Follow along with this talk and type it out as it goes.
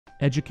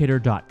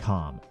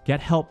Educator.com. Get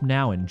help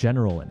now in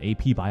general and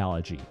AP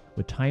biology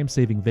with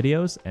time-saving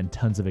videos and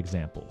tons of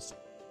examples.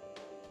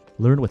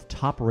 Learn with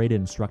top-rated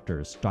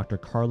instructors Dr.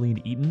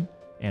 Carleen Eaton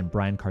and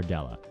Brian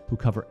Cardella, who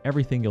cover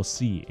everything you'll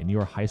see in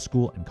your high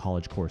school and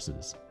college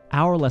courses.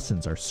 Our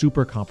lessons are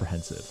super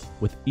comprehensive,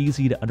 with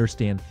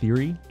easy-to-understand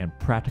theory and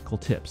practical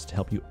tips to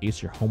help you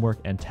ace your homework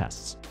and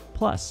tests.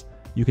 Plus,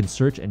 you can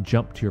search and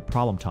jump to your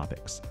problem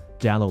topics,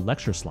 download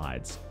lecture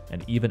slides,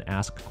 and even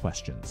ask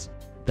questions.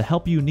 The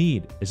help you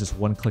need is just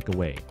one click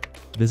away.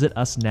 Visit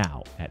us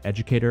now at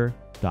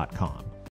Educator.com.